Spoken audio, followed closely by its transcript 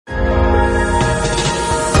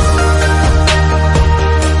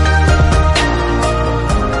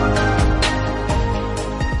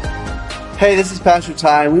Hey, this is Pastor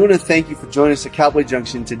Ty, and we want to thank you for joining us at Cowboy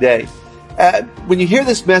Junction today. When you hear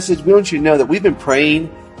this message, we want you to know that we've been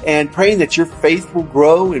praying that your faith will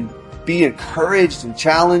grow and be encouraged and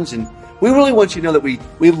challenged. And we really want you to know that we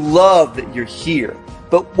love that you're here.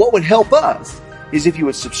 But what would help us is if you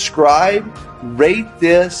would subscribe, rate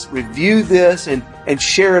this, review this, and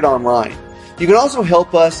share it online. You can also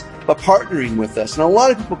help us by partnering with us. And a lot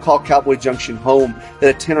of people call Cowboy Junction home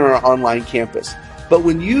that attend on our online campus. But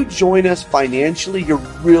when you join us financially, you're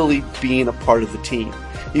really being a part of the team.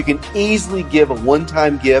 You can easily give a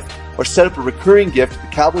one-time gift or set up a recurring gift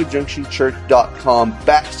at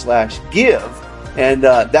thecowboyjunctionchurch.com/give, and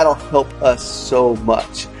that'll help us so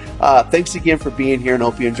much. Thanks again for being here, and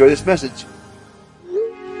hope you enjoy this message.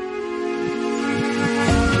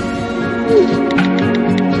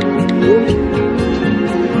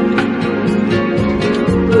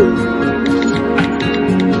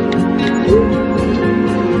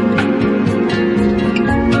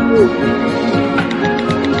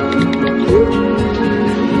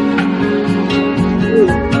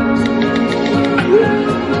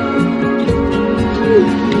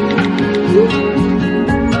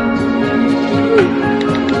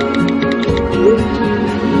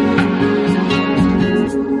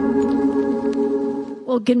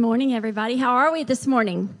 Good morning, everybody. How are we this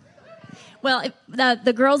morning? Well,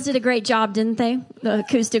 the girls did a great job, didn't they? The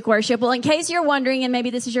acoustic worship. Well, in case you're wondering, and maybe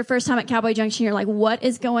this is your first time at Cowboy Junction, you're like, what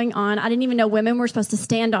is going on? I didn't even know women were supposed to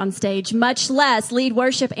stand on stage, much less lead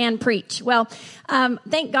worship and preach. Well,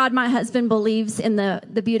 thank God my husband believes in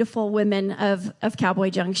the beautiful women of Cowboy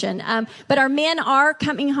Junction. But our men are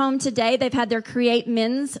coming home today. They've had their Create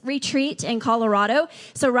Men's Retreat in Colorado.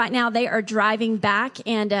 So right now they are driving back,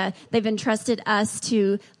 and they've entrusted us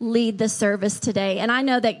to lead the service today. And I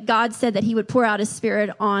know that God said that He would pour out His Spirit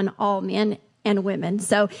on all men and women.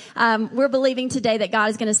 So we're believing today that God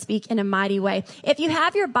is going to speak in a mighty way. If you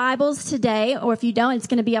have your Bibles today, or if you don't, it's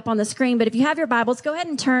going to be up on the screen. But if you have your Bibles, go ahead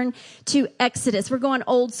and turn to Exodus. We're going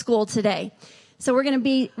old school today. So we're going to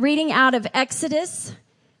be reading out of Exodus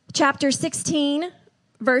chapter 16,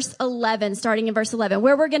 verse 11, starting in verse 11.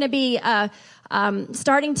 Where we're going to be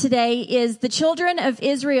starting today is the children of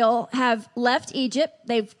Israel have left Egypt.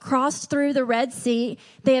 They've crossed through the Red Sea.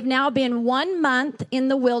 They have now been 1 month in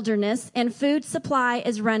the wilderness, and food supply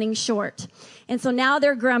is running short. And so now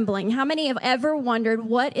they're grumbling. How many have ever wondered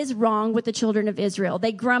what is wrong with the children of Israel?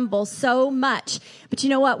 They grumble so much. But you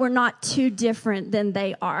know what? We're not too different than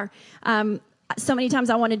they are. So many times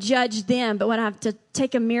I want to judge them, but when I have to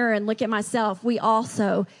take a mirror and look at myself, we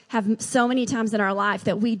also have so many times in our life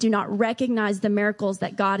that we do not recognize the miracles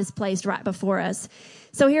that God has placed right before us.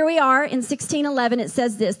 So here we are in 16:11. It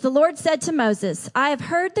says this: The Lord said to Moses, I have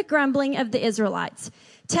heard the grumbling of the Israelites.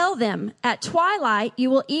 Tell them, at twilight you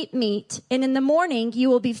will eat meat, and in the morning you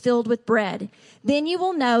will be filled with bread. Then you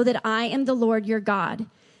will know that I am the Lord your God.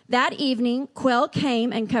 That evening, quail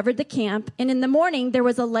came and covered the camp, and in the morning there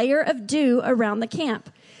was a layer of dew around the camp.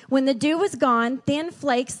 When the dew was gone, thin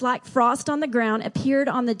flakes like frost on the ground appeared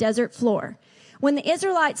on the desert floor. When the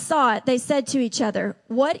Israelites saw it, they said to each other,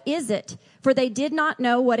 What is it? For they did not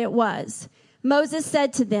know what it was. Moses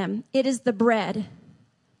said to them, It is the bread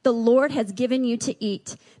the Lord has given you to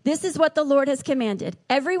eat. This is what the Lord has commanded.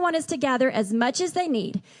 Everyone is to gather as much as they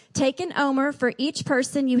need. Take an omer for each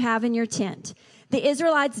person you have in your tent. The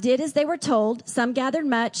Israelites did as they were told. Some gathered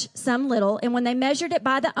much, some little. And when they measured it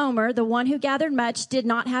by the omer, the one who gathered much did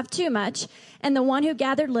not have too much, and the one who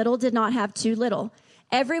gathered little did not have too little.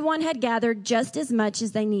 Everyone had gathered just as much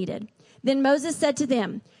as they needed. Then Moses said to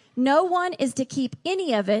them, No one is to keep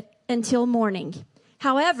any of it until morning.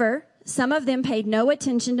 However, some of them paid no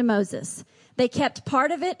attention to Moses. They kept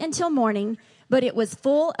part of it until morning, but it was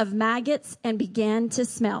full of maggots and began to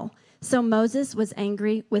smell. So Moses was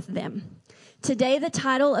angry with them. Today, the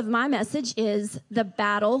title of my message is The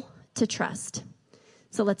Battle to Trust.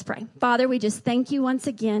 So let's pray. Father, we just thank you once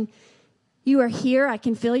again. You are here. I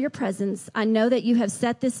can feel your presence. I know that you have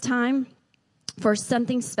set this time for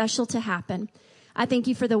something special to happen. I thank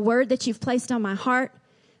you for the word that you've placed on my heart.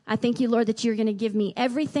 I thank you, Lord, that you're going to give me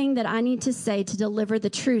everything that I need to say to deliver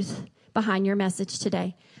the truth behind your message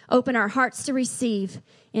today. Open our hearts to receive.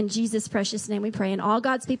 In Jesus' precious name we pray. And all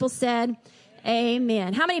God's people said,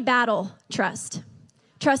 Amen. How many battle trust?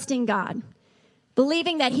 Trusting God.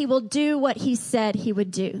 Believing that he will do what he said he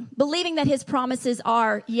would do. Believing that his promises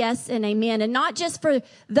are yes and amen. And not just for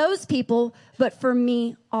those people, but for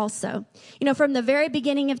me also. You know, from the very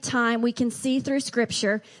beginning of time, we can see through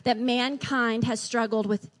scripture that mankind has struggled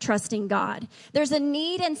with trusting God. There's a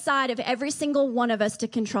need inside of every single one of us to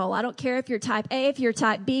control. I don't care if you're type A, if you're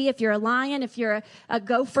type B, if you're a lion, if you're a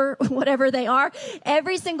gopher, whatever they are.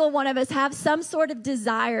 Every single one of us have some sort of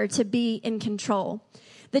desire to be in control.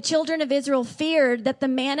 The children of Israel feared that the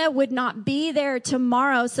manna would not be there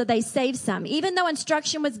tomorrow, so they saved some. Even though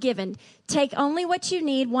instruction was given, take only what you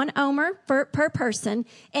need, 1 omer per person,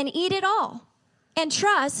 and eat it all. And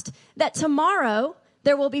trust that tomorrow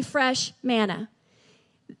there will be fresh manna.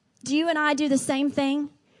 Do you and I do the same thing?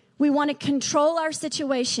 We want to control our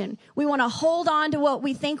situation. We want to hold on to what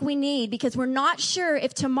we think we need because we're not sure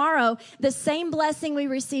if tomorrow the same blessing we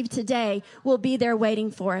receive today will be there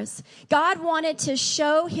waiting for us. God wanted to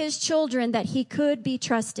show his children that he could be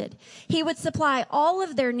trusted. He would supply all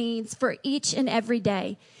of their needs for each and every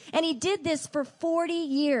day. And he did this for 40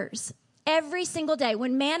 years. Every single day.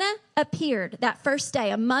 When manna appeared that first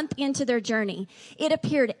day, a month into their journey, it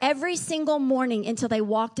appeared every single morning until they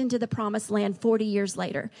walked into the promised land 40 years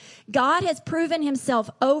later. God has proven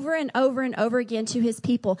himself over and over and over again to his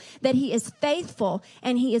people that he is faithful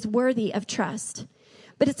and he is worthy of trust.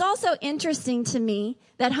 But it's also interesting to me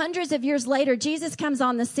that hundreds of years later, Jesus comes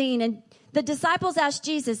on the scene and the disciples ask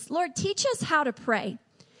Jesus, Lord, teach us how to pray.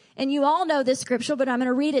 And you all know this scripture, but I'm going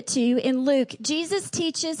to read it to you in Luke. Jesus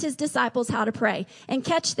teaches his disciples how to pray. And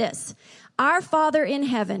catch this. Our Father in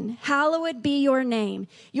heaven, hallowed be your name.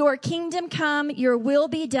 Your kingdom come, your will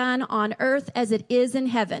be done on earth as it is in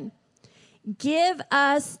heaven. Give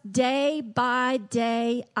us day by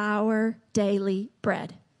day our daily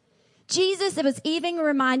bread. Jesus was even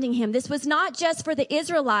reminding him, this was not just for the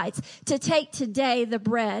Israelites to take today the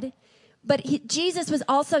bread, but Jesus was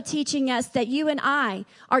also teaching us that you and I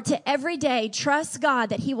are to every day trust God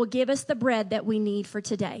that he will give us the bread that we need for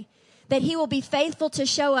today. That he will be faithful to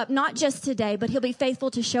show up, not just today, but he'll be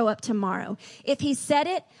faithful to show up tomorrow. If he said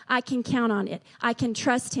it, I can count on it. I can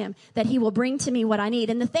trust him that he will bring to me what I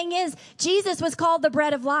need. And the thing is, Jesus was called the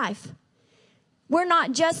bread of life. We're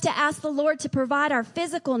not just to ask the Lord to provide our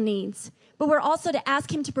physical needs, but we're also to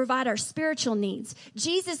ask him to provide our spiritual needs.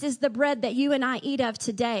 Jesus is the bread that you and I eat of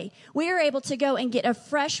today. We are able to go and get a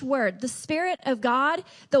fresh word. The Spirit of God,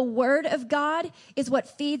 the Word of God is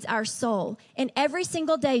what feeds our soul. And every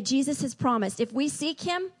single day, Jesus has promised, if we seek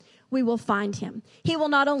him, we will find him. He will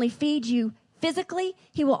not only feed you physically,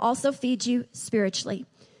 he will also feed you spiritually.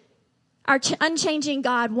 Our unchanging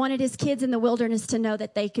God wanted his kids in the wilderness to know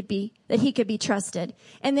that he could be trusted.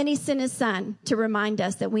 And then he sent his son to remind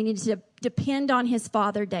us that we need to depend on his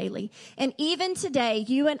Father daily. And even today,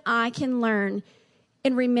 you and I can learn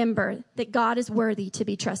and remember that God is worthy to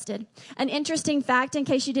be trusted. An interesting fact, in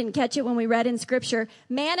case you didn't catch it when we read in scripture,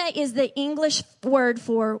 manna is the English word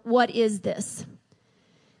for what is this?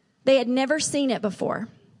 They had never seen it before.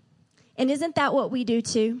 And isn't that what we do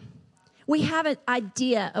too? We have an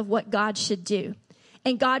idea of what God should do.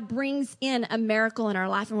 And God brings in a miracle in our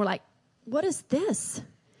life. And we're like, what is this?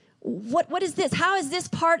 What is this? How is this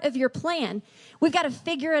part of your plan? We've got to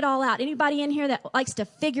figure it all out. Anybody in here that likes to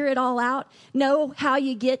figure it all out? Know how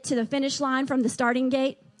you get to the finish line from the starting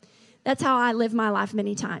gate? That's how I live my life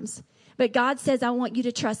many times. But God says, I want you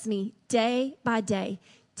to trust me day by day.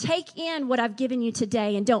 Take in what I've given you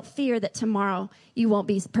today and don't fear that tomorrow you won't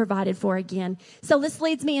be provided for again. So this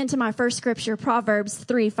leads me into my first scripture, Proverbs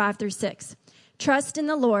 3:5-6. Trust in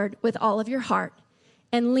the Lord with all of your heart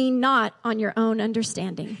and lean not on your own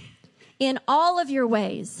understanding. In all of your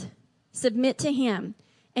ways, submit to him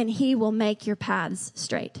and he will make your paths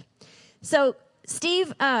straight. So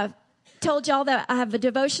Steve told y'all that I have a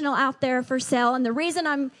devotional out there for sale. And the reason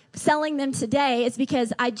I'm selling them today is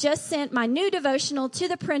because I just sent my new devotional to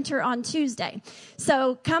the printer on Tuesday.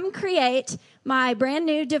 So come create. My brand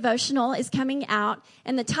new devotional is coming out.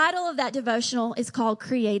 And the title of that devotional is called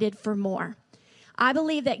Created for More. I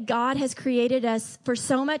believe that God has created us for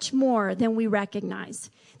so much more than we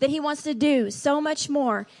recognize. That he wants to do so much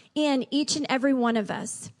more in each and every one of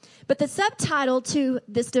us. But the subtitle to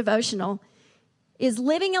this devotional is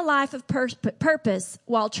living a life of purpose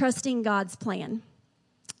while trusting God's plan.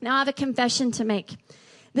 Now I have a confession to make.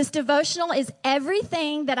 This devotional is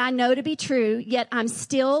everything that I know to be true, yet I'm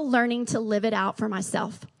still learning to live it out for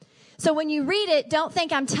myself. So when you read it, don't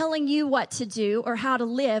think I'm telling you what to do or how to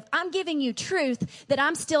live. I'm giving you truth that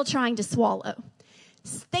I'm still trying to swallow.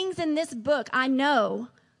 Things in this book I know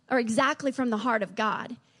are exactly from the heart of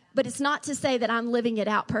God, but it's not to say that I'm living it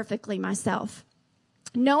out perfectly myself.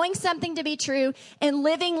 Knowing something to be true and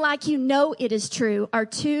living like you know it is true are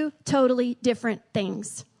two totally different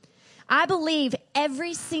things. I believe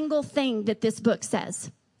every single thing that this book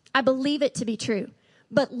says. I believe it to be true,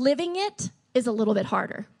 but living it is a little bit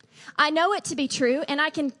harder. I know it to be true, and I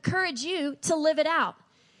can encourage you to live it out,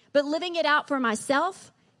 but living it out for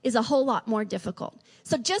myself is a whole lot more difficult.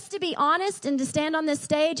 So just to be honest and to stand on this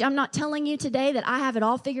stage, I'm not telling you today that I have it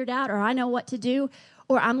all figured out or I know what to do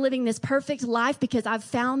or I'm living this perfect life because I've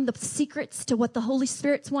found the secrets to what the Holy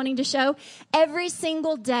Spirit's wanting to show. Every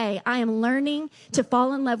single day, I am learning to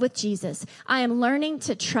fall in love with Jesus. I am learning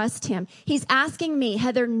to trust him. He's asking me,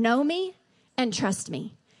 Heather, know me and trust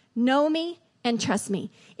me. Know me and trust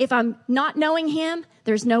me. If I'm not knowing him,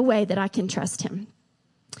 there's no way that I can trust him.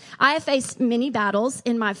 I have faced many battles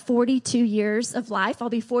in my 42 years of life. I'll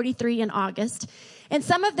be 43 in August. And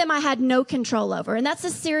some of them I had no control over. And that's the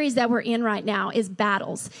series that we're in right now is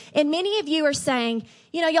battles. And many of you are saying,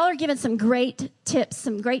 you know, y'all are giving some great tips,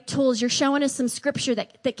 some great tools. You're showing us some scripture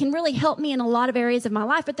that can really help me in a lot of areas of my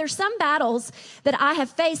life. But there's some battles that I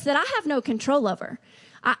have faced that I have no control over.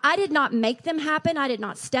 I did not make them happen. I did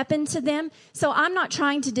not step into them. So I'm not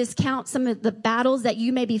trying to discount some of the battles that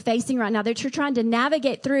you may be facing right now that you're trying to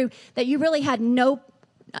navigate through that you really had no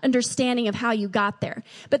understanding of how you got there.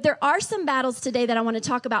 But there are some battles today that I want to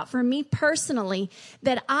talk about for me personally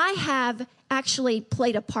that I have actually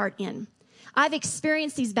played a part in. I've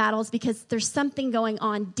experienced these battles because there's something going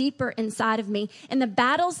on deeper inside of me. And the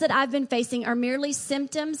battles that I've been facing are merely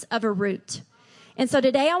symptoms of a root. And so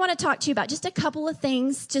today I want to talk to you about just a couple of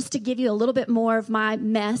things just to give you a little bit more of my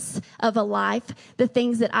mess of a life, the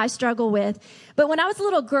things that I struggle with. But when I was a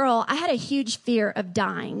little girl, I had a huge fear of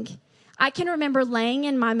dying. I can remember laying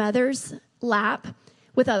in my mother's lap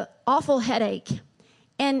with an awful headache.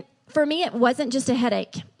 And for me, it wasn't just a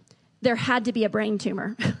headache. There had to be a brain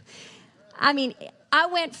tumor. I mean, I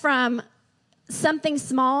went from something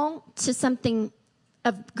small to something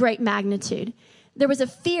of great magnitude. There was a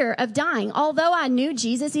fear of dying. Although I knew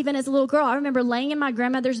Jesus, even as a little girl, I remember laying in my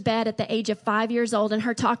grandmother's bed at the age of 5 years old and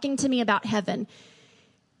her talking to me about heaven.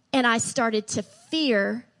 And I started to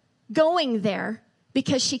fear going there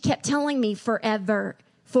because she kept telling me forever,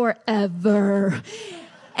 forever.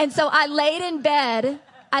 And so I laid in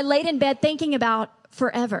bed thinking about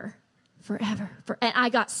forever. And I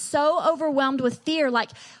got so overwhelmed with fear, like,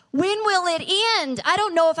 when will it end? I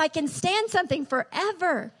don't know if I can stand something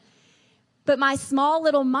forever. But my small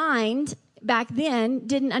little mind back then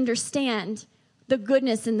didn't understand the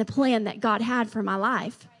goodness and the plan that God had for my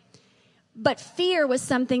life. But fear was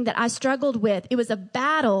something that I struggled with. It was a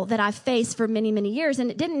battle that I faced for many, many years, and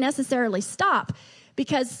it didn't necessarily stop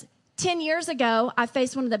because 10 years ago, I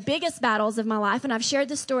faced one of the biggest battles of my life, and I've shared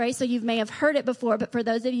the story, so you may have heard it before, but for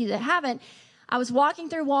those of you that haven't, I was walking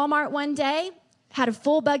through Walmart one day, had a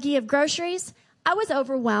full buggy of groceries. I was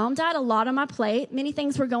overwhelmed. I had a lot on my plate. Many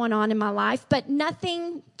things were going on in my life, but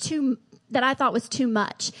nothing that I thought was too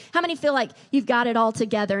much. How many feel like you've got it all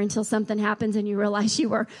together until something happens and you realize you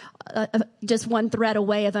were just one thread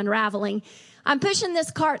away of unraveling? I'm pushing this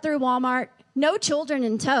cart through Walmart. No children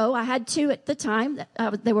in tow. I had 2 at the time.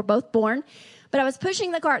 They were both born. But I was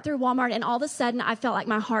pushing the cart through Walmart, and all of a sudden, I felt like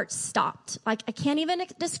my heart stopped. Like, I can't even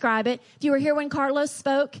describe it. If you were here when Carlos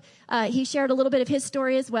spoke, he shared a little bit of his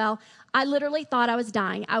story as well. I literally thought I was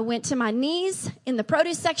dying. I went to my knees in the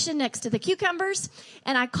produce section next to the cucumbers,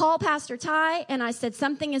 and I called Pastor Ty, and I said,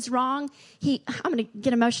 something is wrong. I'm going to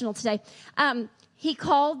get emotional today. He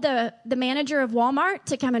called the manager of Walmart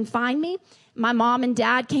to come and find me. My mom and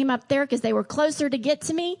dad came up there because they were closer to get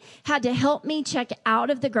to me, had to help me check out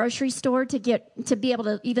of the grocery store to be able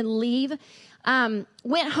to even leave.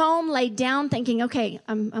 Went home, laid down thinking, okay,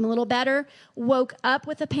 I'm a little better. Woke up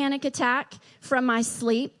with a panic attack from my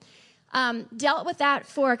sleep. Dealt with that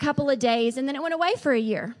for a couple of days, and then it went away for a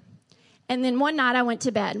year. And then one night I went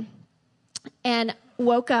to bed and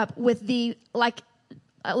woke up with like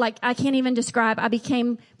I can't even describe. I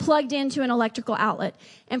became plugged into an electrical outlet.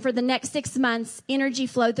 And for the next 6 months, energy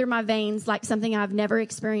flowed through my veins like something I've never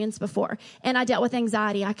experienced before. And I dealt with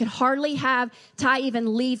anxiety. I could hardly have Ty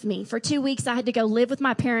even leave me. For 2 weeks, I had to go live with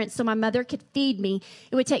my parents so my mother could feed me.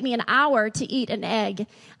 It would take me an hour to eat an egg.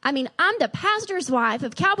 I mean, I'm the pastor's wife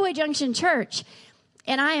of Cowboy Junction Church.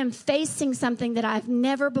 And I am facing something that I've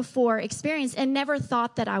never before experienced and never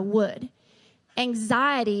thought that I would.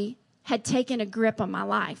 Anxiety had taken a grip on my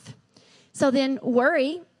life. So then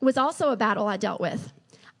worry was also a battle I dealt with.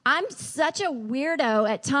 I'm such a weirdo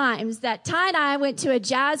at times that Ty and I went to a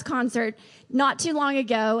jazz concert not too long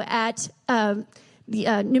ago at the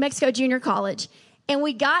New Mexico Junior College. And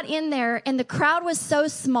we got in there, and the crowd was so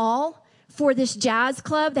small for this jazz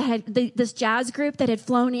club that had this jazz group that had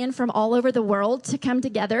flown in from all over the world to come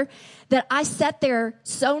together, that I sat there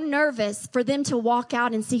so nervous for them to walk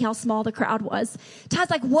out and see how small the crowd was.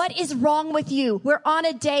 Todd's like, what is wrong with you? We're on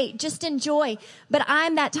a date. Just enjoy. But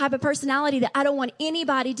I'm that type of personality that I don't want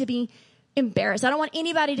anybody to be embarrassed. I don't want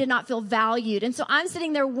anybody to not feel valued. And so I'm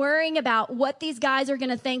sitting there worrying about what these guys are going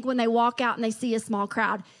to think when they walk out and they see a small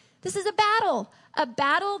crowd. This is a battle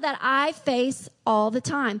that I face all the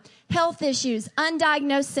time. Health issues,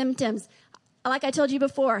 undiagnosed symptoms. Like I told you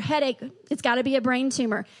before, headache, it's got to be a brain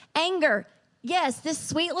tumor. Anger. Yes, this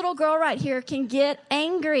sweet little girl right here can get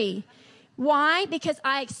angry. Why? Because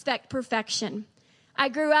I expect perfection. I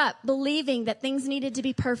grew up believing that things needed to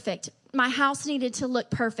be perfect. My house needed to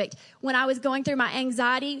look perfect. When I was going through my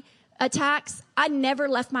anxiety attacks, I never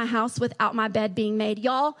left my house without my bed being made.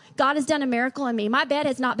 Y'all, God has done a miracle in me. My bed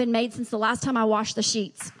has not been made since the last time I washed the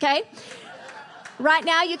sheets, okay? Right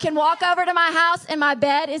now, you can walk over to my house and my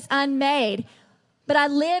bed is unmade. But I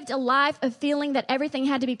lived a life of feeling that everything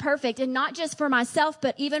had to be perfect, and not just for myself,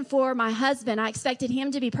 but even for my husband. I expected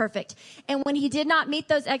him to be perfect. And when he did not meet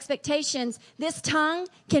those expectations, this tongue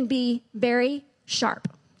can be very sharp.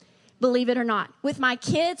 Believe it or not. With my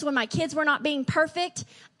kids, when my kids were not being perfect,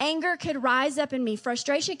 anger could rise up in me,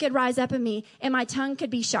 frustration could rise up in me, and my tongue could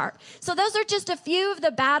be sharp. So those are just a few of the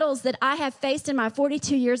battles that I have faced in my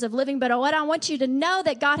 42 years of living. But what I want you to know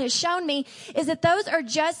that God has shown me is that those are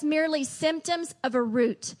just merely symptoms of a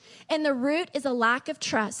root. And the root is a lack of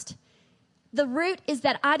trust. The root is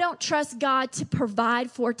that I don't trust God to provide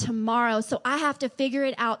for tomorrow, so I have to figure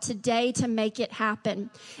it out today to make it happen.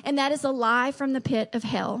 And that is a lie from the pit of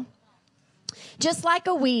hell. Just like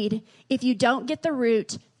a weed, if you don't get the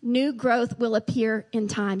root, new growth will appear in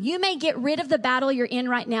time. You may get rid of the battle you're in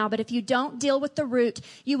right now, but if you don't deal with the root,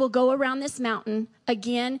 you will go around this mountain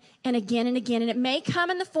again and again and again. And it may come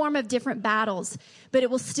in the form of different battles, but it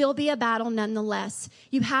will still be a battle nonetheless.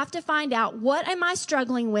 You have to find out, what am I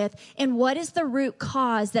struggling with, and what is the root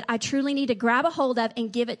cause that I truly need to grab a hold of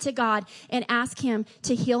and give it to God and ask Him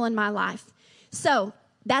to heal in my life. So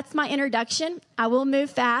that's my introduction. I will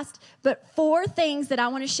move fast, but 4 things that I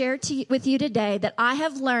want to share with you today that I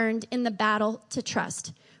have learned in the battle to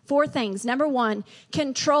trust. 4 things. Number 1,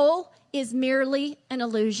 control is merely an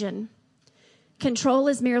illusion. Control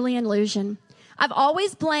is merely an illusion. I've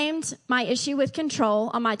always blamed my issue with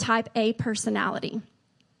control on my type A personality.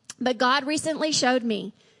 But God recently showed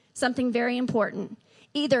me something very important.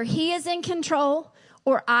 Either He is in control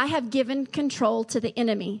or I have given control to the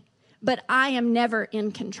enemy. But I am never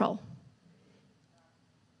in control.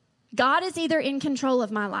 God is either in control of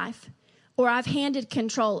my life or I've handed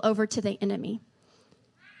control over to the enemy.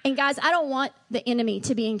 And guys, I don't want the enemy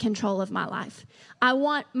to be in control of my life. I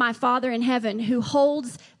want my Father in heaven, who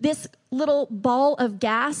holds this little ball of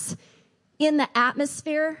gas in the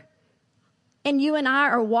atmosphere, and you and I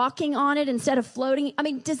are walking on it instead of floating. I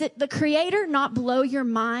mean, does the Creator not blow your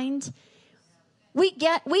mind? We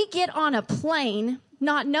get on a plane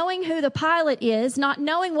not knowing who the pilot is, not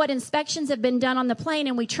knowing what inspections have been done on the plane,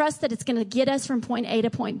 and we trust that it's going to get us from point A to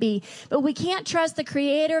point B. But we can't trust the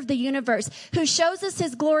Creator of the universe, who shows us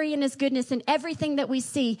His glory and His goodness in everything that we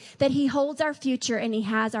see, that He holds our future and He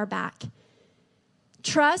has our back.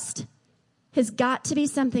 Trust has got to be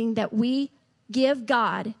something that we give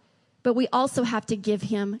God, but we also have to give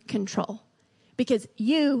Him control, because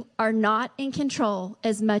you are not in control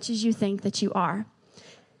as much as you think that you are.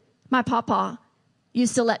 My papa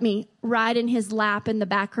used to let me ride in his lap in the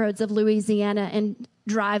back roads of Louisiana and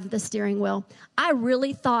drive the steering wheel. I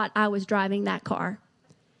really thought I was driving that car,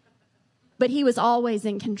 but he was always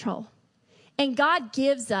in control. And God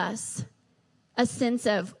gives us a sense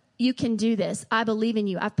of, you can do this. I believe in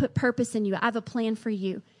you. I've put purpose in you. I have a plan for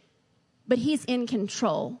you. But He's in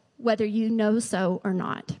control, whether you know so or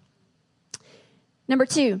not. Number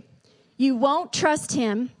 2, you won't trust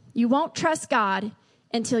Him. You won't trust God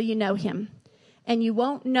until you know Him. And you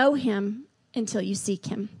won't know Him until you seek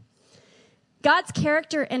Him. God's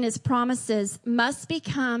character and His promises must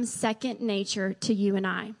become second nature to you and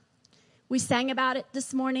I. We sang about it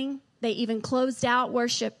this morning. They even closed out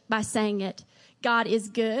worship by saying it. God is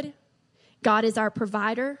good. God is our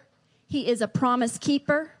provider. He is a promise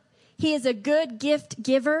keeper. He is a good gift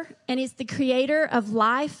giver, and He's the creator of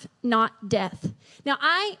life, not death. Now,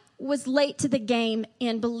 I was late to the game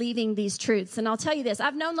in believing these truths. And I'll tell you this,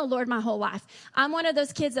 I've known the Lord my whole life. I'm one of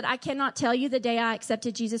those kids that I cannot tell you the day I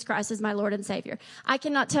accepted Jesus Christ as my Lord and Savior. I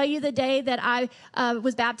cannot tell you the day that I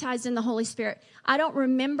was baptized in the Holy Spirit. I don't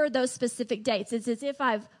remember those specific dates. It's as if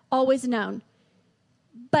I've always known.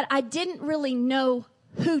 But I didn't really know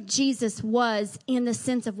who Jesus was in the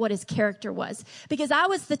sense of what his character was. Because I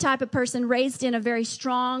was the type of person raised in a very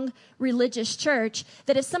strong religious church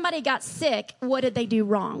that if somebody got sick, what did they do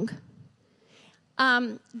wrong?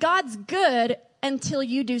 God's good until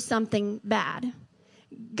you do something bad.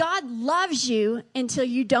 God loves you until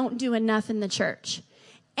you don't do enough in the church.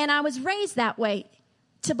 And I was raised that way,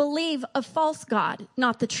 to believe a false God,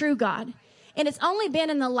 not the true God. And it's only been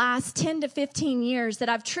in the last 10 to 15 years that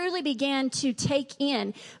I've truly began to take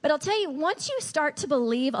in. But I'll tell you, once you start to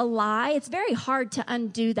believe a lie, it's very hard to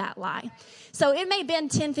undo that lie. So it may have been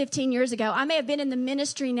 10, 15 years ago. I may have been in the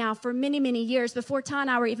ministry now for many, many years. Before Ty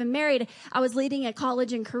and I were even married, I was leading a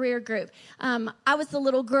college and career group. I was the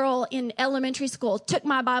little girl in elementary school, took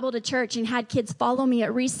my Bible to church and had kids follow me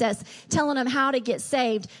at recess, telling them how to get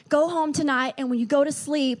saved. Go home tonight, and when you go to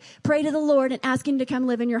sleep, pray to the Lord and ask him to come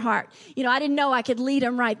live in your heart. You know, I didn't know I could lead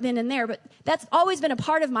them right then and there, but that's always been a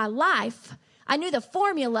part of my life. I knew the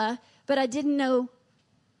formula, but I didn't know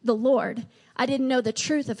the Lord. I didn't know the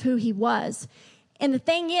truth of who he was. And the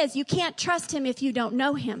thing is, you can't trust him if you don't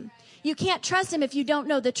know him. You can't trust him if you don't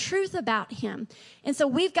know the truth about him. And so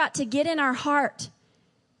we've got to get in our heart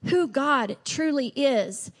who God truly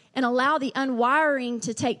is and allow the unwiring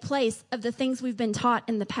to take place of the things we've been taught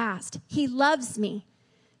in the past. He loves me,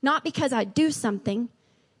 not because I do something.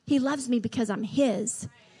 He loves me because I'm his.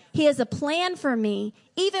 He has a plan for me,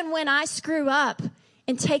 even when I screw up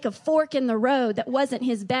and take a fork in the road that wasn't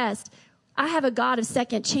his best. I have a God of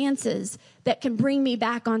second chances that can bring me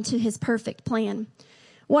back onto his perfect plan.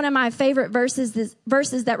 One of my favorite verses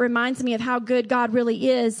that reminds me of how good God really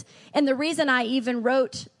is, and the reason I even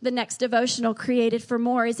wrote the next devotional, Created for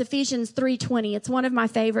More, is Ephesians 3:20. It's one of my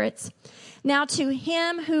favorites. Now to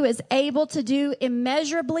him who is able to do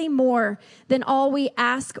immeasurably more than all we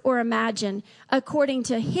ask or imagine, according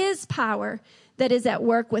to his power that is at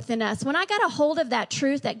work within us. When I got a hold of that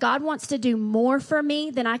truth that God wants to do more for me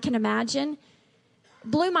than I can imagine, it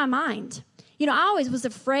blew my mind. You know, I always was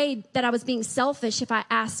afraid that I was being selfish if I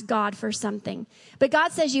asked God for something. But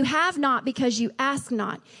God says, you have not because you ask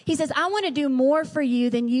not. He says, I want to do more for you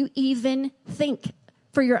than you even think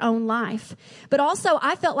for your own life. But also,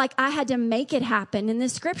 I felt like I had to make it happen. And the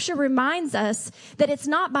scripture reminds us that it's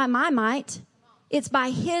not by my might. It's by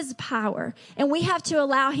his power. And we have to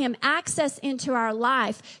allow him access into our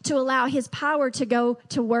life to allow his power to go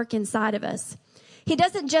to work inside of us. He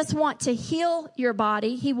doesn't just want to heal your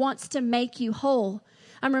body. He wants to make you whole.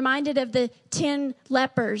 I'm reminded of the 10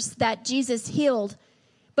 lepers that Jesus healed,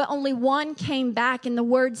 but only one came back. And the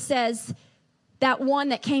word says that one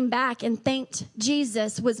that came back and thanked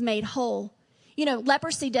Jesus was made whole. You know,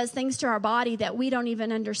 leprosy does things to our body that we don't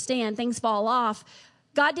even understand. Things fall off.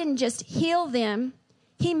 God didn't just heal them.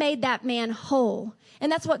 He made that man whole.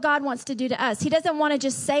 And that's what God wants to do to us. He doesn't want to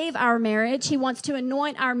just save our marriage. He wants to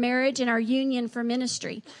anoint our marriage and our union for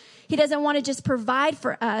ministry. He doesn't want to just provide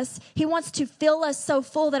for us. He wants to fill us so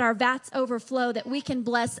full that our vats overflow, that we can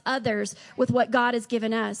bless others with what God has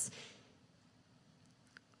given us.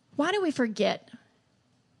 Why do we forget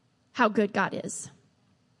how good God is?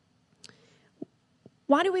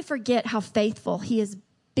 Why do we forget how faithful he has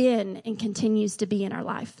been and continues to be in our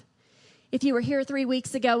life? If you were here 3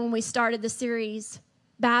 weeks ago when we started the series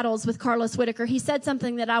Battles with Carlos Whitaker, he said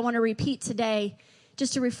something that I want to repeat today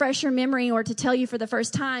just to refresh your memory or to tell you for the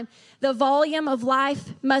first time. The volume of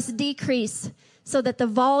life must decrease so that the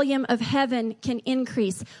volume of heaven can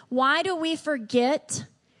increase. Why do we forget?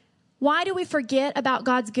 Why do we forget about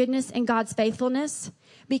God's goodness and God's faithfulness?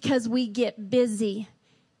 Because we get busy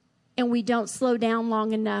and we don't slow down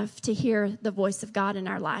long enough to hear the voice of God in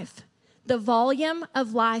our life. The volume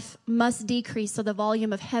of life must decrease so the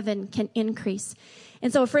volume of heaven can increase.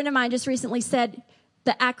 And so a friend of mine just recently said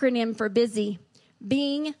the acronym for busy,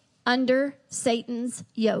 being under Satan's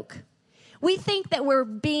yoke. We think that we're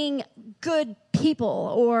being good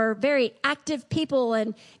people or very active people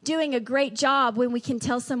and doing a great job when we can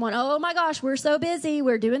tell someone, oh my gosh, we're so busy.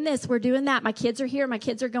 We're doing this. We're doing that. My kids are here. My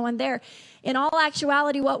kids are going there. In all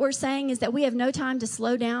actuality, what we're saying is that we have no time to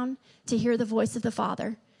slow down to hear the voice of the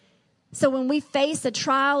Father. So when we face a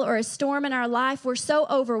trial or a storm in our life, we're so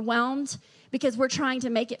overwhelmed because we're trying to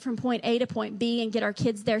make it from point A to point B and get our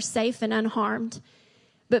kids there safe and unharmed.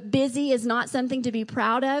 But busy is not something to be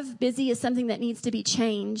proud of. Busy is something that needs to be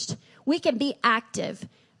changed. We can be active,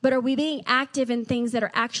 but are we being active in things that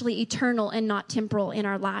are actually eternal and not temporal in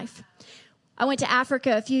our life? I went to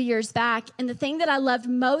Africa a few years back, and the thing that I loved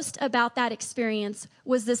most about that experience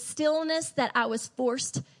was the stillness that I was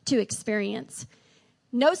forced to experience.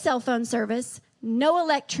 No cell phone service, no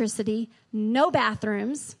electricity, no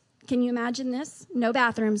bathrooms. Can you imagine this? No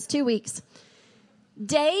bathrooms, 2 weeks.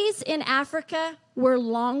 Days in Africa were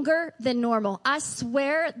longer than normal. I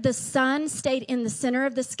swear the sun stayed in the center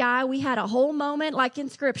of the sky. We had a whole moment, like in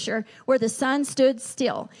Scripture, where the sun stood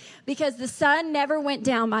still because the sun never went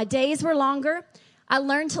down. My days were longer. I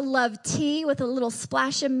learned to love tea with a little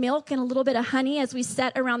splash of milk and a little bit of honey as we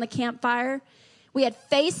sat around the campfire. We had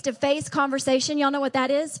face-to-face conversation. Y'all know what that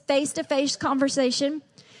is? Face-to-face conversation.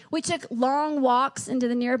 We took long walks into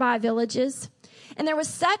the nearby villages. And there was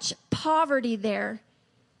such poverty there,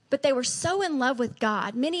 but they were so in love with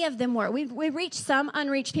God. Many of them were. We reached some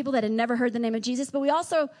unreached people that had never heard the name of Jesus, but we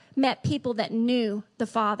also met people that knew the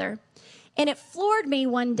Father. And it floored me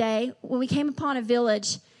one day when we came upon a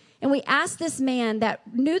village, and we asked this man that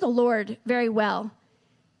knew the Lord very well.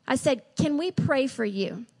 I said, "Can we pray for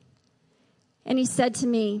you?" And he said to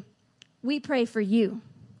me, "We pray for you.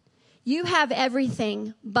 You have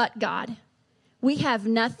everything but God. We have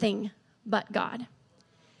nothing but God."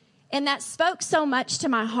 And that spoke so much to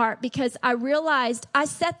my heart because I realized I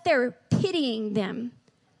sat there pitying them,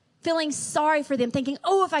 feeling sorry for them, thinking,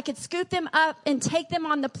 oh, if I could scoop them up and take them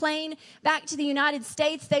on the plane back to the United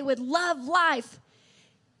States, they would love life.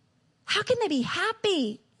 How can they be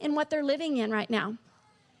happy in what they're living in right now?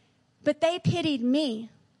 But they pitied me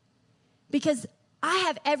because I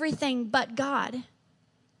have everything but God,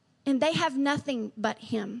 and they have nothing but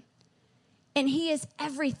Him. And He is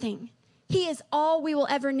everything. He is all we will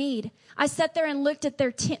ever need. I sat there and looked at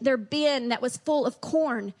their bin that was full of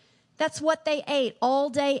corn. That's what they ate all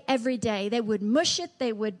day, every day. They would mush it.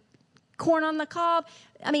 They would corn on the cob.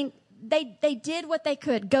 I mean, they did what they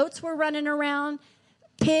could. Goats were running around.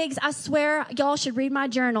 Pigs, I swear, y'all should read my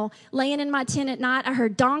journal. Laying in my tent at night, I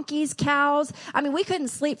heard donkeys, cows. I mean, we couldn't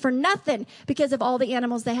sleep for nothing because of all the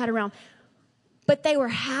animals they had around. But they were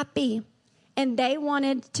happy. And they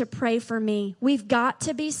wanted to pray for me. We've got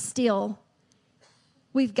to be still.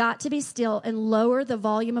 We've got to be still and lower the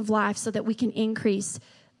volume of life so that we can increase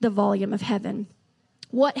the volume of heaven.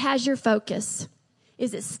 What has your focus?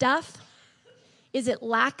 Is it stuff? Is it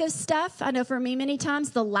lack of stuff? I know for me, many times,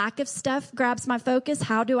 the lack of stuff grabs my focus.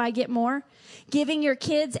 How do I get more? Giving your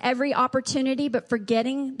kids every opportunity, but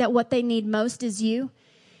forgetting that what they need most is you.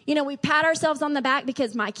 You know, we pat ourselves on the back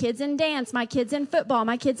because my kid's in dance, my kid's in football,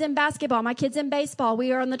 my kid's in basketball, my kid's in baseball.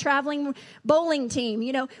 We are on the traveling bowling team.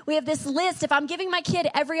 You know, we have this list. If I'm giving my kid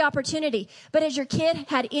every opportunity, but has your kid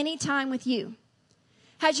had any time with you?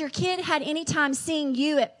 Has your kid had any time seeing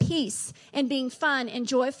you at peace and being fun and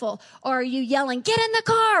joyful? Or are you yelling, get in the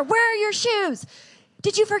car, where are your shoes?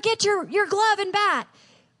 Did you forget your glove and bat?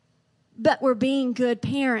 But we're being good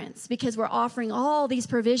parents because we're offering all these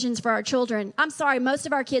provisions for our children. I'm sorry, most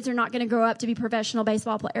of our kids are not going to grow up to be professional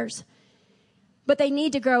baseball players. But they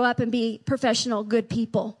need to grow up and be professional, good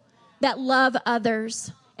people that love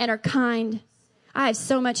others and are kind. I have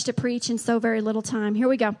so much to preach in so very little time. Here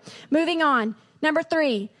we go. Moving on. Number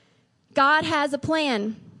 3, God has a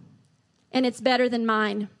plan, and it's better than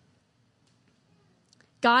mine.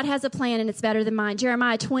 God has a plan, and it's better than mine.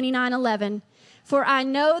 Jeremiah 29:11. For I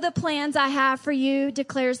know the plans I have for you,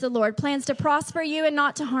 declares the Lord. Plans to prosper you and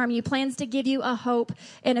not to harm you. Plans to give you a hope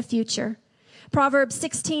and a future. Proverbs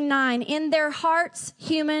 16:9. In their hearts,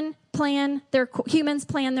 humans plan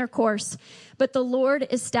their course, but the Lord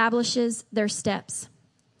establishes their steps.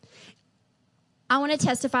 I want to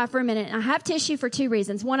testify for a minute. I have tissue for 2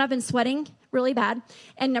 reasons. One, I've been sweating really bad.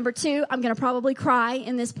 And number 2, I'm going to probably cry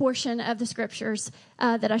in this portion of the scriptures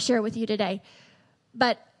that I share with you today.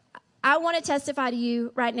 But I want to testify to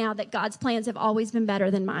you right now that God's plans have always been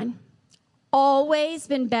better than mine. Always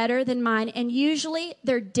been better than mine. And usually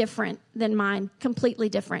they're different than mine, completely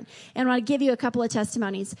different. And I want to give you a couple of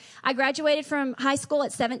testimonies. I graduated from high school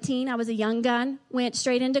at 17. I was a young gun, went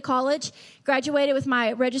straight into college, graduated with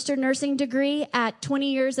my registered nursing degree at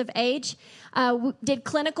 20 years of age, did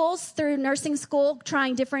clinicals through nursing school,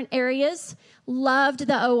 trying different areas, loved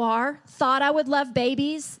the OR, thought I would love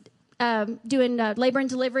babies, doing labor and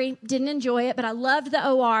delivery, didn't enjoy it, but I loved the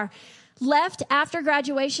OR. Left after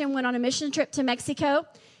graduation, went on a mission trip to Mexico.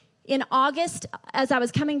 In August, as I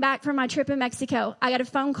was coming back from my trip in Mexico, I got a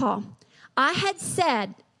phone call. I had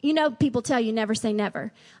said, you know, people tell you never say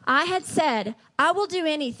never. I had said, I will do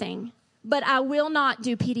anything, but I will not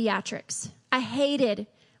do pediatrics. I hated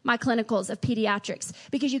my clinicals of pediatrics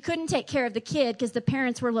because you couldn't take care of the kid because the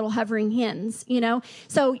parents were little hovering hens, you know.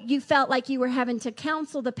 So you felt like you were having to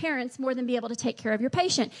counsel the parents more than be able to take care of your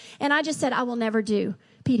patient. And I just said, I will never do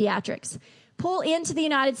pediatrics. Pull into the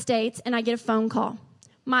United States and I get a phone call.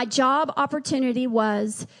 My job opportunity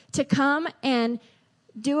was to come and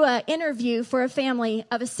do an interview for a family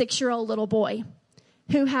of a 6-year-old little boy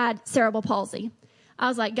who had cerebral palsy. I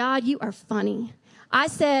was like, God, you are funny. I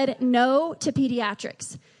said no to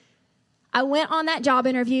pediatrics. I went on that job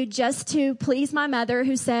interview just to please my mother,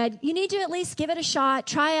 who said, you need to at least give it a shot,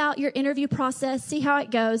 try out your interview process, see how it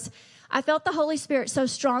goes. I felt the Holy Spirit so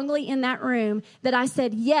strongly in that room that I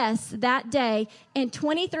said yes that day. And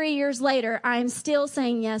 23 years later, I am still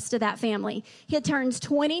saying yes to that family. He turns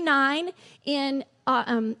 29 in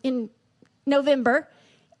November,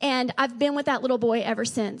 and I've been with that little boy ever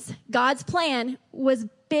since. God's plan was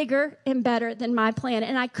bigger and better than my plan,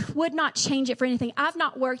 and I would not change it for anything. I've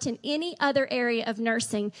not worked in any other area of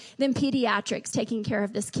nursing than pediatrics, taking care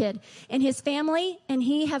of this kid. And his family and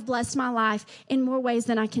he have blessed my life in more ways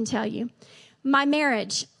than I can tell you. My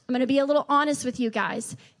marriage, I'm going to be a little honest with you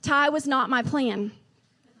guys. Ty was not my plan.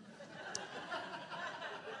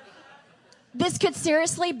 This could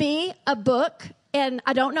seriously be a book, and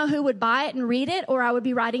I don't know who would buy it and read it, or I would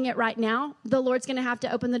be writing it right now. The Lord's going to have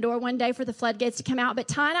to open the door one day for the floodgates to come out. But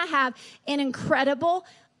Ty and I have an incredible,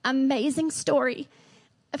 amazing story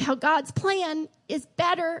of how God's plan is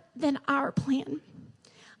better than our plan.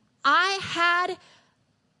 I had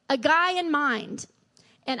a guy in mind,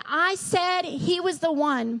 and I said he was the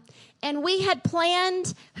one. And we had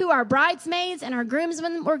planned who our bridesmaids and our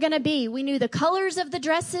groomsmen were going to be. We knew the colors of the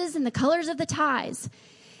dresses and the colors of the ties.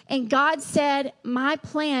 And God said, my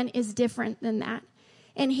plan is different than that.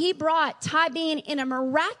 And he brought Ty Bean in a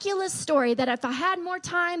miraculous story that if I had more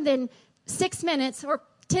time than 6 minutes or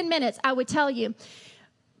 10 minutes, I would tell you.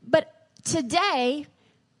 But today,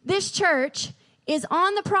 this church is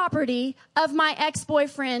on the property of my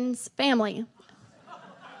ex-boyfriend's family.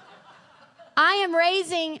 I am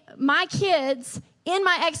raising my kids in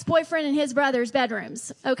my ex-boyfriend and his brother's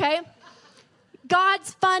bedrooms, okay?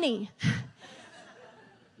 God's funny.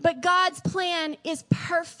 But God's plan is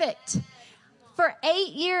perfect. For 8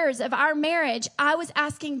 years of our marriage, I was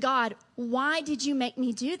asking God, why did you make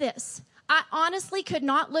me do this? I honestly could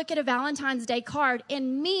not look at a Valentine's Day card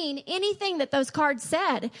and mean anything that those cards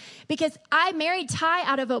said, because I married Ty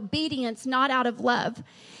out of obedience, not out of love.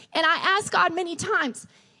 And I asked God many times,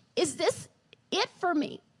 is this it for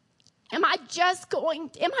me? Am I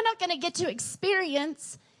not going to get to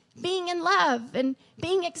experience being in love and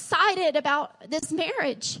being excited about this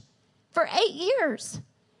marriage for 8 years?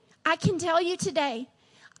 I can tell you today,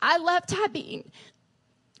 I love Ty Bean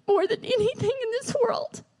more than anything in this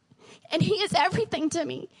world. And he is everything to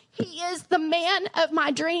me. He is the man of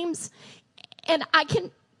my dreams. And I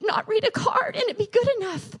can not read a card and it be good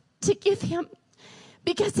enough to give him,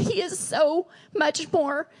 because he is so much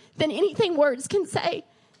more than anything words can say.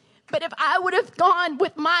 But if I would have gone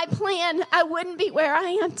with my plan, I wouldn't be where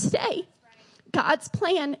I am today. God's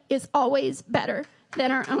plan is always better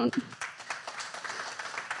than our own.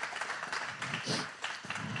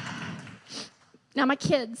 Now, my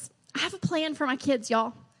kids. I have a plan for my kids,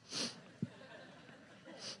 y'all.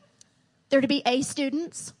 They're to be A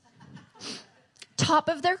students, top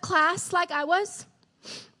of their class like I was.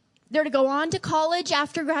 They're to go on to college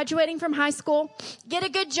after graduating from high school, get a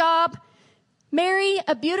good job, marry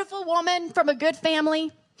a beautiful woman from a good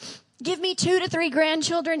family, give me 2 to 3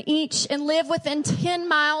 grandchildren each, and live within 10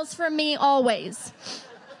 miles from me always.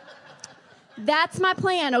 That's my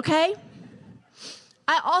plan, okay?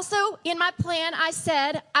 I also, in my plan, I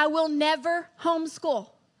said I will never homeschool.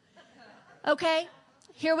 Okay?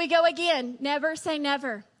 Here we go again. Never say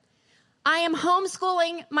never. I am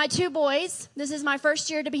homeschooling my 2 boys. This is my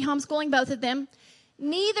first year to be homeschooling both of them.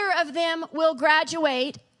 Neither of them will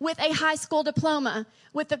graduate with a high school diploma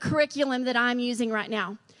with the curriculum that I'm using right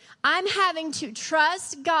now. I'm having to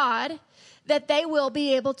trust God that they will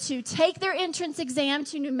be able to take their entrance exam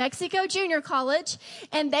to New Mexico Junior College,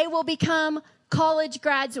 and they will become college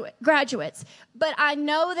graduates. But I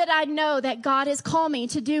know that God has called me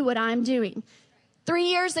to do what I'm doing. 3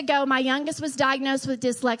 years ago, my youngest was diagnosed with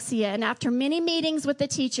dyslexia, and after many meetings with the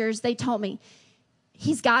teachers, they told me,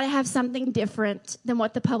 he's got to have something different than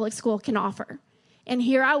what the public school can offer. And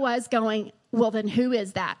here I was going, well, then who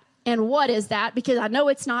is that? And what is that? Because I know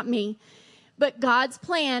it's not me. But God's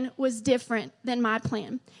plan was different than my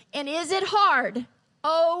plan. And is it hard?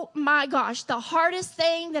 Oh my gosh, the hardest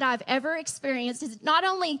thing that I've ever experienced is not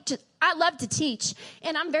only I love to teach,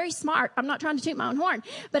 and I'm very smart. I'm not trying to toot my own horn,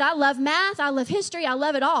 but I love math, I love history, I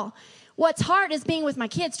love it all. What's hard is being with my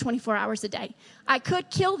kids 24 hours a day. I could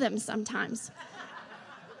kill them sometimes.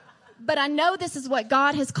 But I know this is what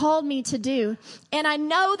God has called me to do. And I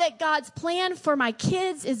know that God's plan for my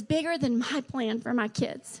kids is bigger than my plan for my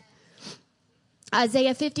kids.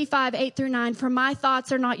 Isaiah 55, 8-9, for my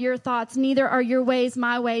thoughts are not your thoughts, neither are your ways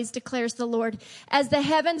my ways, declares the Lord. As the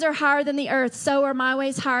heavens are higher than the earth, so are my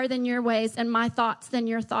ways higher than your ways, and my thoughts than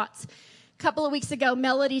your thoughts. couple of weeks ago,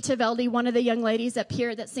 Melody Taveldi, one of the young ladies up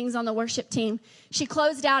here that sings on the worship team, she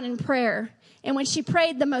closed out in prayer. And when she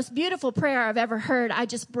prayed the most beautiful prayer I've ever heard, I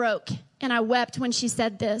just broke and I wept when she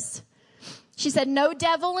said this. She said, "No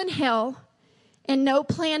devil in hell and no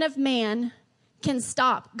plan of man can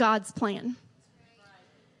stop God's plan."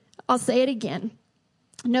 I'll say it again.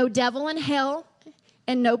 No devil in hell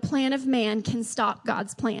and no plan of man can stop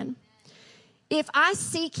God's plan. If I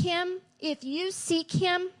seek him, if you seek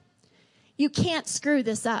him, you can't screw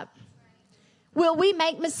this up. Will we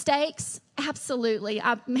make mistakes? Absolutely.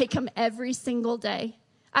 I make them every single day.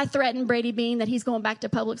 I threaten Brady Bean that he's going back to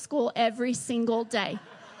public school every single day.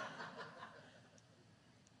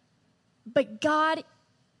 But God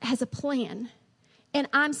has a plan. And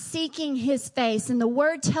I'm seeking his face. And the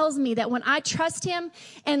word tells me that when I trust him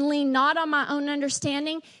and lean not on my own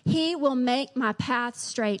understanding, he will make my path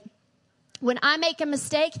straight. When I make a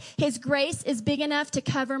mistake, his grace is big enough to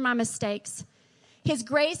cover my mistakes. His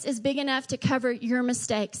grace is big enough to cover your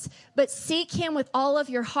mistakes. But seek him with all of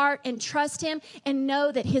your heart and trust him and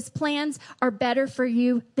know that his plans are better for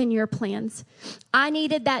you than your plans. I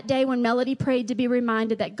needed that day when Melody prayed to be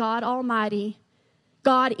reminded that God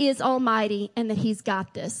is almighty and that he's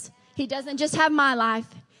got this. He doesn't just have my life.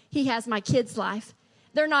 He has my kids' life.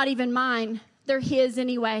 They're not even mine. They're his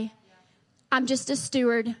anyway. I'm just a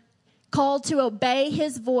steward, called to obey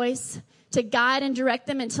his voice, to guide and direct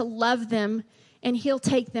them and to love them, and he'll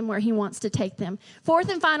take them where he wants to take them. Fourth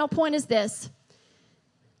and final point is this.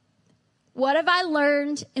 What have I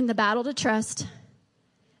learned in the battle to trust?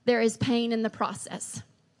 There is pain in the process.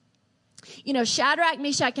 You know, Shadrach,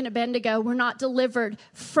 Meshach, and Abednego were not delivered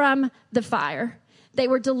from the fire. They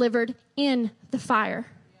were delivered in the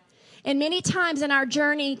fire. And many times in our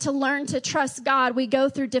journey to learn to trust God, we go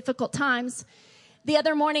through difficult times. The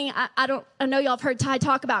other morning, I know y'all have heard Ty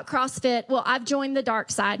talk about CrossFit. Well, I've joined the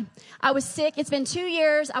dark side. I was sick. It's been 2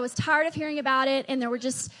 years. I was tired of hearing about it. And I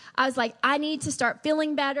was like, I need to start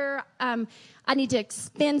feeling better. I need to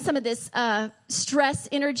expend some of this stress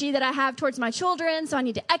energy that I have towards my children. So I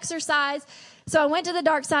need to exercise. So I went to the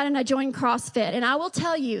dark side and I joined CrossFit. And I will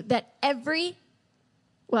tell you that every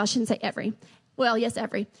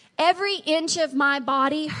inch of my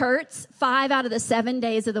body hurts 5 out of the 7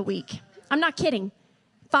 days of the week. I'm not kidding.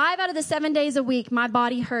 5 out of the 7 days a week, my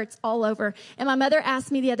body hurts all over. And my mother asked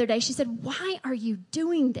me the other day, she said, "Why are you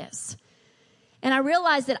doing this?" And I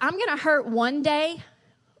realized that I'm going to hurt one day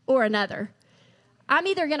or another. I'm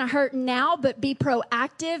either going to hurt now, but be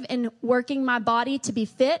proactive in working my body to be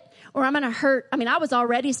fit, or I'm going to hurt. I mean, I was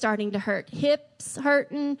already starting to hurt. Hips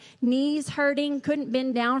hurting, knees hurting, couldn't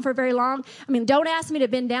bend down for very long. I mean, don't ask me to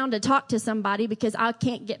bend down to talk to somebody because I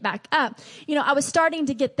can't get back up. You know, I was starting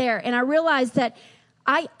to get there, and I realized that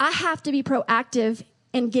I have to be proactive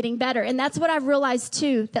in getting better. And that's what I've realized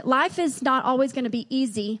too, that life is not always going to be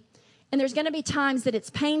easy. And there's going to be times that it's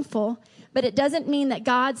painful, but it doesn't mean that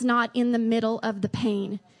God's not in the middle of the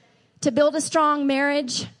pain. To build a strong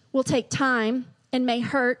marriage will take time and may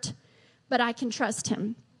hurt, but I can trust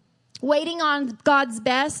him. Waiting on God's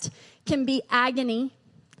best can be agony,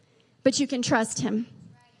 but you can trust him.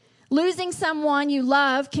 Losing someone you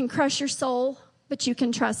love can crush your soul, but you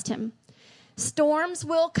can trust him. Storms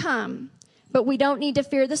will come, but we don't need to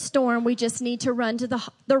fear the storm. We just need to run to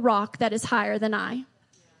the rock that is higher than I.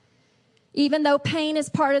 Even though pain is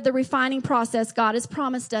part of the refining process, God has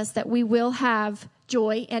promised us that we will have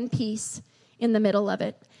joy and peace in the middle of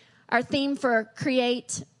it. Our theme for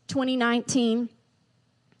Create 2019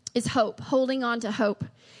 is hope, holding on to hope.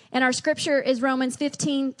 And our scripture is Romans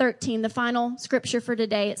 15:13, the final scripture for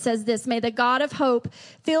today. It says this: "May the God of hope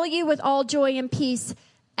fill you with all joy and peace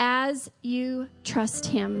as you trust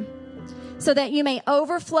him, so that you may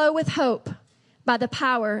overflow with hope by the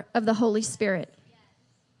power of the Holy Spirit."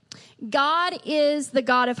 God is the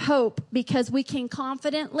God of hope because we can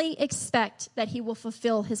confidently expect that he will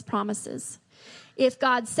fulfill his promises. If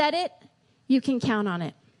God said it, you can count on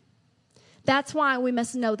it. That's why we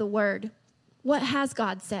must know the word. What has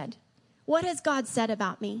God said? What has God said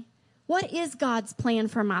about me? What is God's plan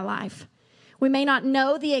for my life? We may not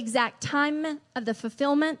know the exact time of the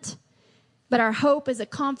fulfillment, but our hope is a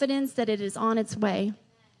confidence that it is on its way.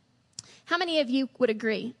 How many of you would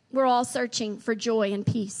agree? We're all searching for joy and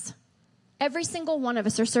peace. Every single one of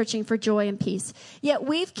us are searching for joy and peace. Yet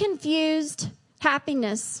we've confused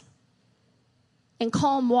happiness and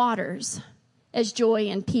calm waters as joy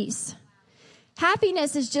and peace.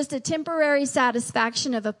 Happiness is just a temporary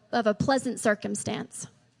satisfaction of a pleasant circumstance.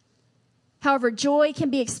 However, joy can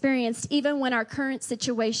be experienced even when our current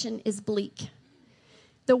situation is bleak.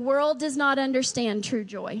 The world does not understand true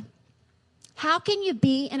joy. How can you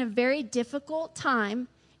be in a very difficult time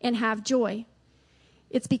and have joy.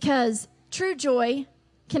 It's because true joy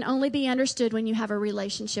can only be understood when you have a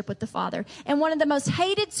relationship with the Father. And one of the most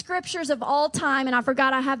hated scriptures of all time, and I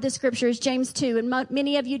forgot I have this scripture, is James 2. And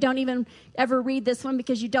many of you don't even ever read this one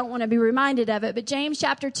because you don't want to be reminded of it. But James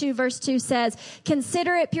chapter 2, verse 2 says,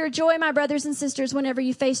 "Consider it pure joy, my brothers and sisters, whenever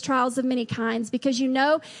you face trials of many kinds, because you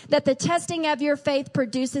know that the testing of your faith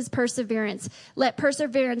produces perseverance. Let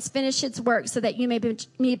perseverance finish its work so that you may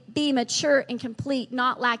be mature and complete,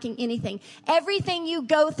 not lacking anything." Everything you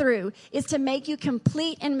go through is to make you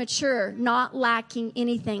complete and mature, not lacking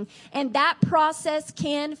anything. And that process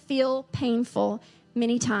can feel painful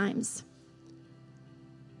many times.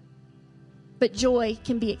 But joy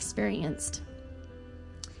can be experienced.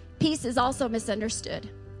 Peace is also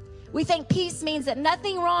misunderstood. We think peace means that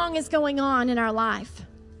nothing wrong is going on in our life.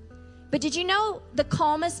 But did you know the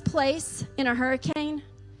calmest place in a hurricane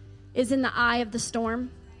is in the eye of the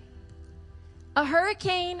storm? A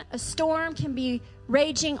hurricane, a storm can be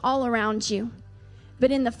raging all around you.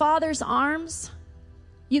 But in the Father's arms,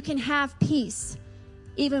 you can have peace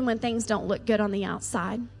even when things don't look good on the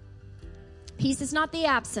outside. Peace is not the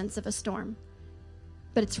absence of a storm,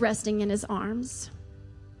 but it's resting in his arms.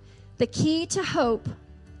 The key to hope,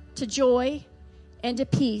 to joy, and to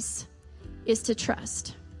peace is to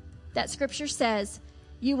trust. That scripture says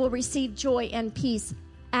you will receive joy and peace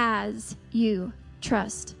as you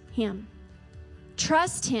trust him.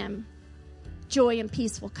 Trust him, joy and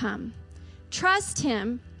peace will come. Trust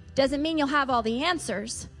him doesn't mean you'll have all the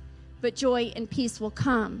answers, but joy and peace will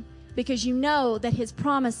come because you know that his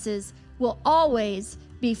promises will always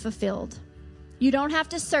be fulfilled. You don't have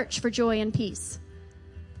to search for joy and peace.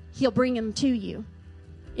 He'll bring them to you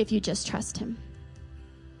if you just trust him.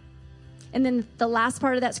 And then the last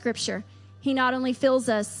part of that scripture, he not only fills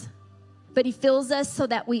us, but he fills us so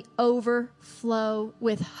that we overflow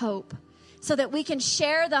with hope, so that we can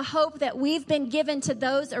share the hope that we've been given to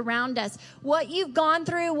those around us. What you've gone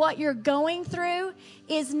through, what you're going through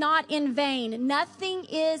is not in vain. Nothing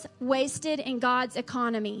is wasted in God's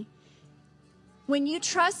economy. When you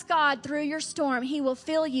trust God through your storm, he will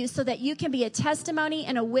fill you so that you can be a testimony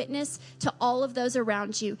and a witness to all of those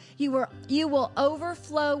around you. You will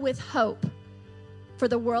overflow with hope for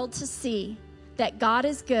the world to see that God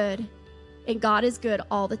is good, and God is good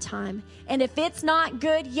all the time. And if it's not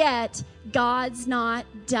good yet, God's not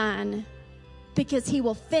done, because he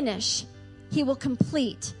will finish, he will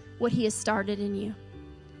complete what he has started in you.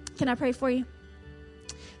 Can I pray for you?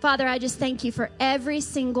 Father, I just thank you for every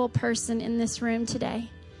single person in this room today.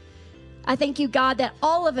 I thank you, God, that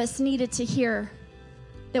all of us needed to hear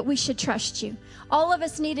that we should trust you. All of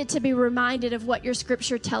us needed to be reminded of what your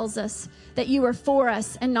scripture tells us, that you are for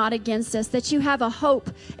us and not against us, that you have a hope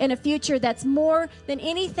and a future that's more than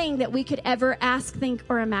anything that we could ever ask, think,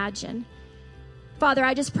 or imagine. Father,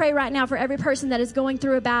 I just pray right now for every person that is going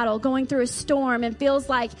through a battle, going through a storm, and feels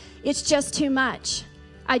like it's just too much.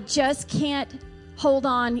 I just can't hold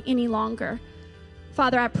on any longer.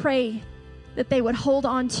 Father, I pray that they would hold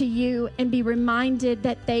on to you and be reminded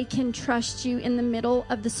that they can trust you in the middle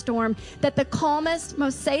of the storm, that the calmest,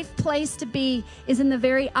 most safe place to be is in the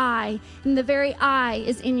very eye, and the very eye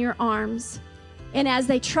is in your arms. And as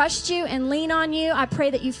they trust you and lean on you, I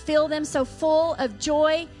pray that you fill them so full of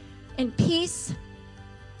joy and peace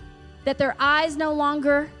that their eyes no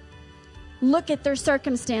longer look at their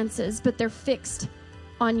circumstances, but they're fixed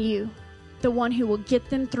on you, the one who will get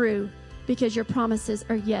them through, because your promises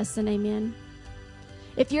are yes and amen.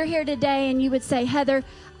 If you're here today and you would say, Heather,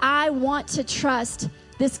 I want to trust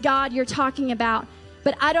this God you're talking about,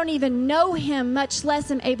 but I don't even know him, much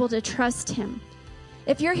less am able to trust him.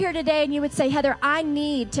 If you're here today and you would say, Heather, I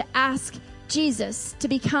need to ask Jesus to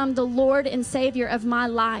become the Lord and Savior of my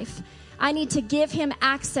life. I need to give him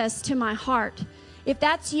access to my heart. If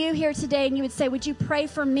that's you here today and you would say, would you pray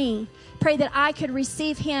for me? Pray that I could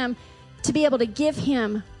receive him to be able to give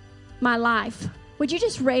him my life. Would you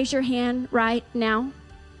just raise your hand right now?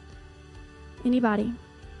 Anybody?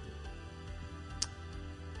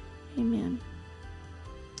 Amen.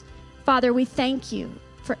 Father, we thank you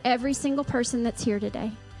for every single person that's here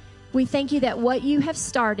today. We thank you that what you have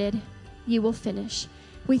started, you will finish.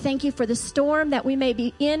 We thank you for the storm that we may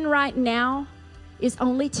be in right now is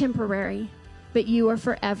only temporary, but you are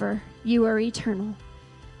forever. You are eternal.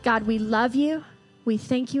 God, we love you. We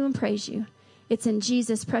thank you and praise you. It's in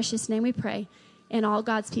Jesus' precious name we pray. And all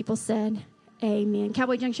God's people said, amen.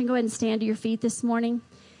 Cowboy Junction, go ahead and stand to your feet this morning.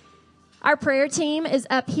 Our prayer team is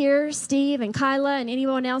up here. Steve and Kyla and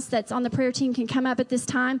anyone else that's on the prayer team can come up at this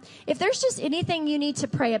time. If there's just anything you need to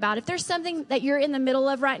pray about, if there's something that you're in the middle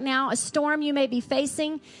of right now, a storm you may be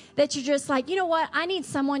facing, that you're just like, you know what, I need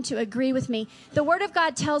someone to agree with me. The Word of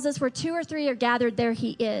God tells us where 2 or 3 are gathered, there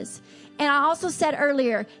He is. And I also said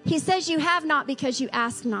earlier, He says you have not because you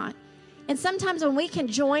ask not. And sometimes when we can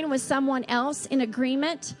join with someone else in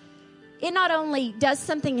agreement, it not only does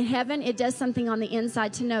something in heaven, it does something on the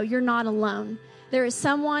inside to know you're not alone. There is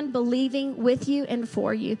someone believing with you and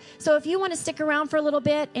for you. So if you want to stick around for a little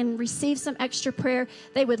bit and receive some extra prayer,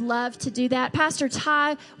 they would love to do that. Pastor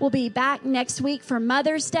Ty will be back next week for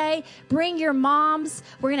Mother's Day. Bring your moms.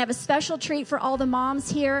 We're going to have a special treat for all the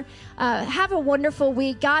moms here. Have a wonderful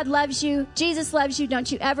week. God loves you. Jesus loves you.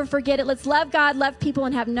 Don't you ever forget it. Let's love God, love people,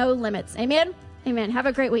 and have no limits. Amen? Amen. Have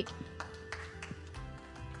a great week.